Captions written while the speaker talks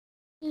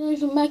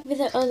There's back with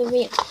the other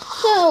video.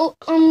 So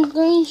I'm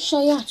going to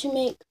show you how to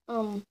make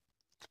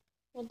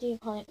what do you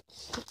call it?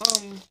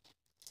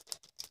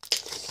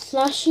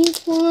 Slushy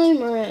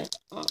slime or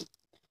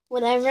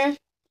whatever.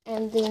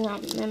 And do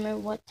not remember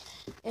what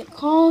it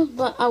called,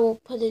 but I will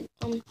put it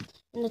in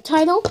the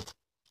title.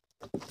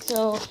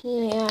 So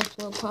you guys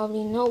will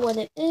probably know what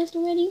it is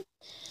already.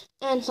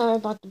 And sorry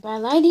about the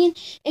bad lighting.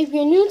 If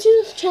you're new to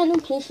this channel,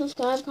 please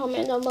subscribe,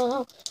 comment down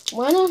below.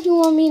 What else you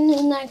want me to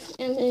do next?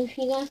 And if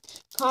you guys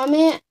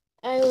comment,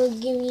 I will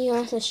give you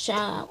guys a shout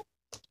out.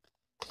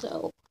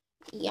 So,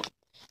 yeah.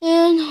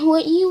 And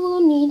what you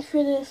will need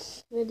for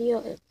this video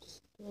is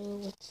glue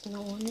with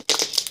snow on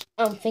it.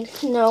 Fake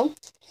snow.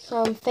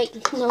 Some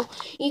fake snow.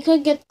 You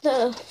could get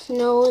the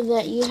snow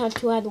that you have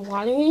to add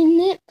water in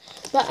it,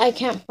 but I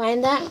can't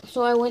find that.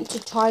 So I went to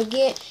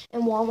Target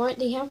and Walmart.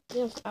 They have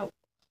this out.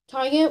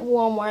 Target,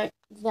 Walmart,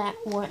 that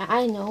where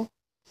I know.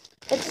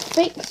 It's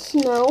fake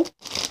snow.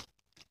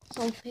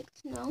 Some fake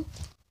snow.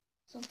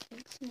 Some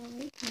fake snow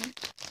right here.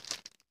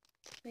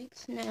 Fake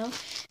snow.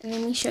 And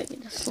let me show you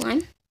the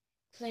slime.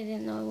 Because I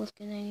didn't know it was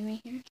good anyway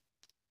here.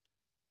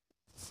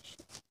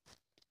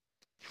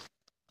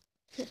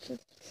 This is the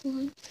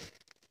slime.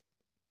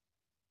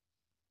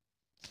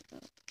 So,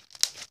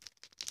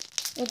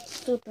 it's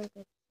super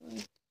good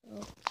slime. So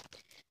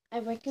I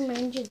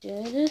recommend you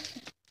do this.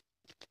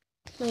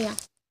 So yeah.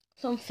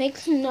 Some fake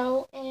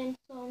snow and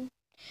some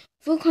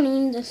food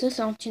coloring. This is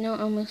optional.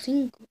 I'm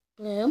using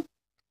glue.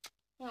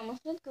 I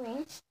almost said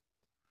green.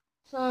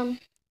 Some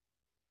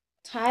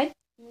Tide,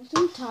 I'm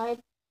using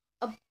Tide,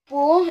 a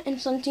bowl and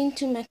something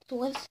to mix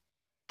with,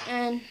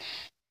 and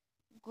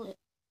glue.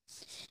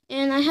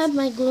 And I have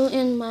my glue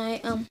in my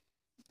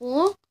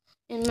bowl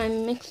in my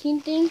mixing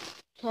thing,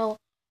 so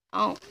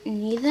I don't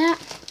need that.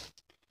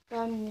 But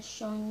I'm just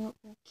showing you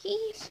the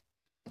keys.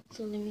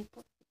 So let me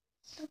put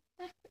stuff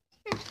back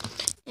here.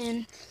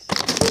 And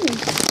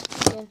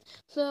yeah.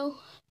 So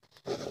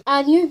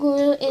add your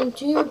glue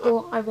into your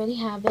bowl. I already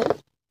have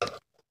it.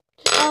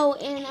 Oh,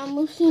 and I'm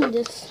using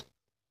this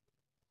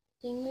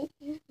thing right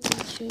here. Let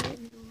me show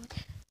you.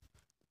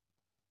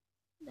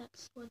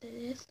 That's what it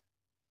is.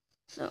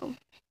 So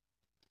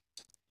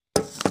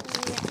yeah.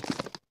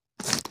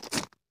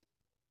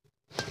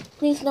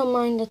 Please don't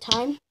mind the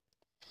time.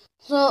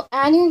 So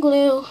add your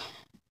glue.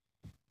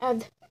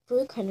 Add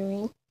food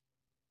coloring.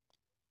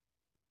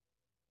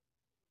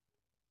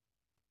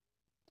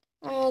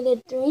 I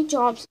added 3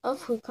 drops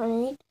of food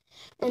coloring,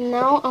 and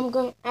now I'm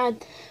going to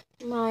add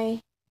my,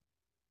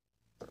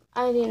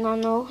 I did not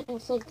know,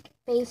 it's like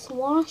face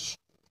wash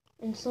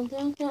and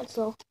something like that.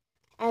 So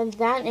add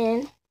that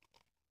in,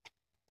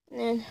 and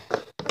then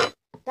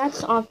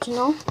that's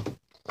optional.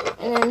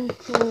 And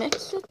then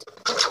mix it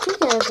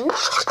together.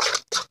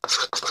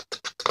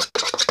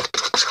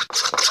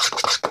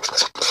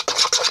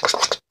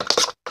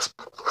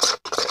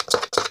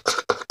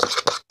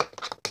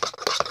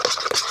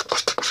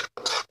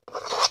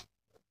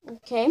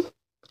 Okay,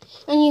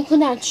 and you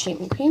could add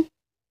shaving cream.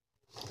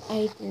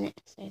 I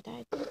didn't say that,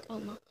 I think. Oh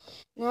no.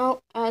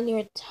 Now add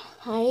your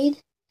Tide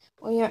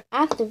or your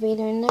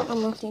activator in there.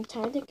 I'm using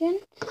Tide again.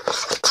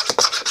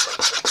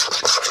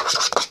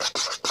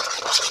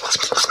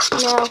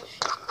 Now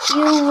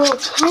you will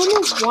kind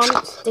of want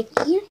it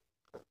stickier.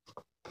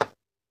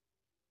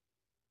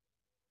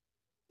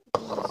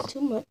 It's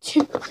too much.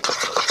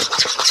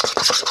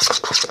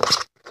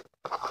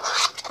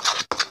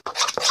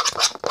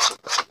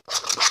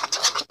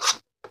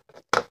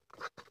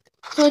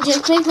 So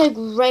just make like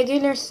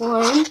regular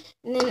slime,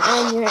 and then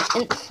add your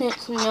instant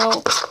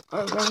snow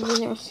or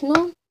regular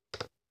snow.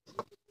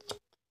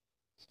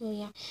 So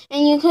yeah,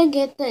 and you could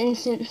get the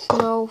instant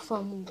snow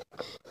from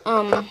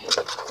like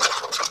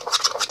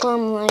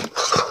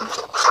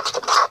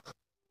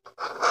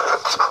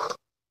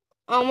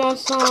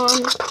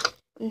Amazon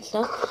and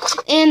stuff,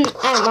 and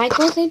at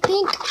Michael's I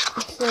think.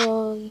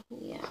 So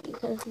yeah, you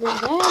could do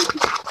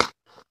that,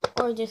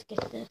 or just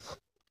get this.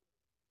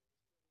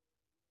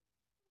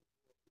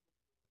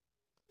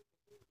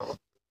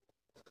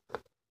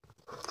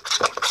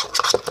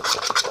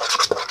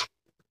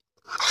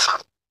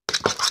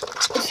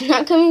 It's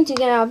not coming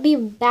together. I'll be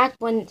back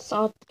when it's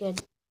all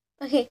good.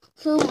 Okay,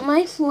 so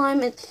my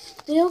slime is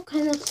still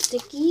kind of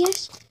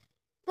sticky-ish,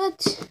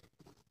 but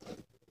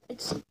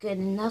it's good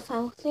enough,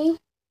 I'll say.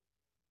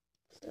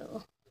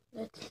 So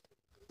let's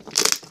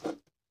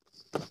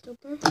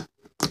super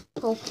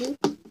pokey.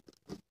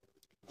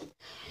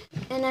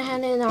 And I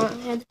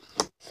had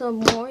some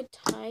more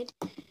Tide.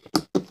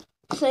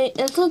 So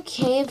it's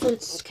okay if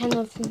it's kind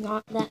of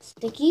not that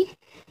sticky.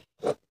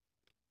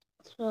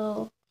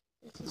 So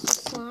this is the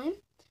slime.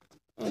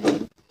 And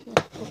then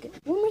let's poke it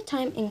one more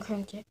time and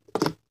crunch it.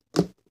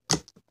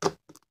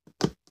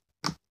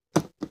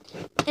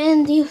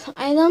 And these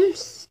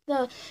items,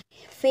 the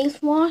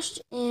face wash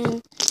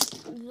and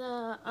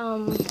the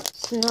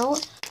snow,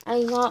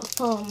 I got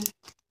from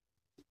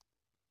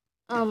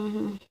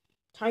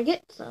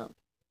Target. So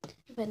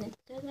if I didn't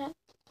say that,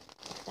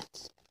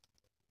 that's.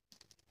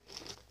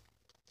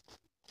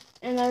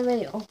 And I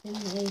already opened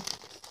the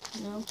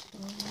snow. So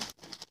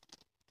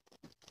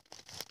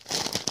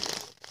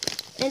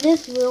And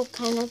this will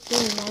kind of be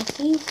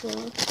messy, so yeah.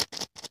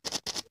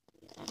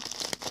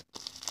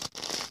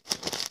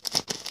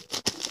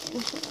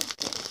 And put up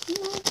this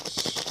much.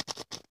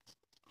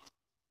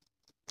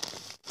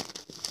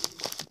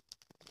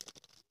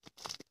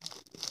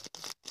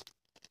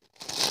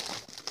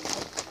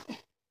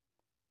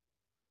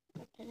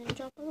 And then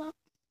drop a lot.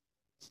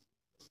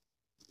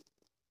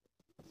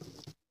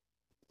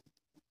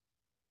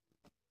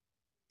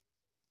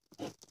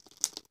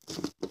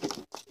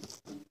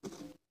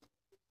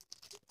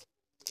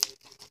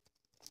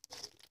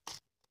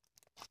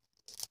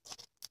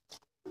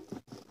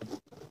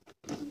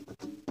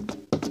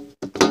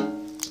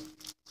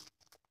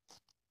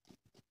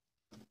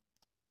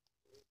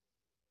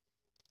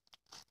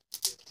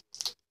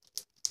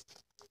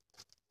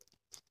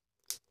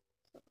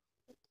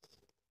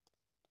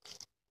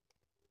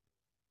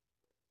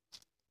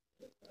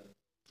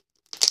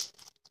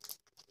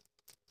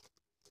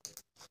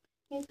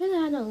 You could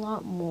add a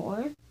lot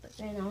more, but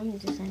right now I'm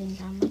just adding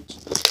that much.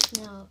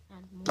 Now I'll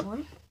add more.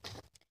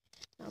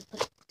 I'll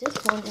put this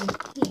one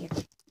in here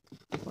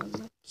for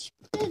much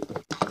bigger.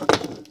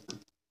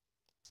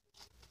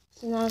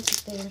 So now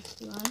it's a bigger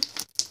slide.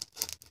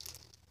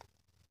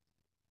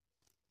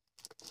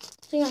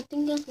 So yeah, I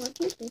think that's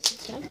working. Please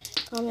subscribe,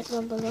 comment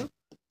down below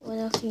what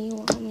else you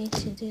want me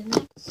to do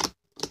next.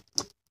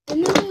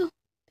 And now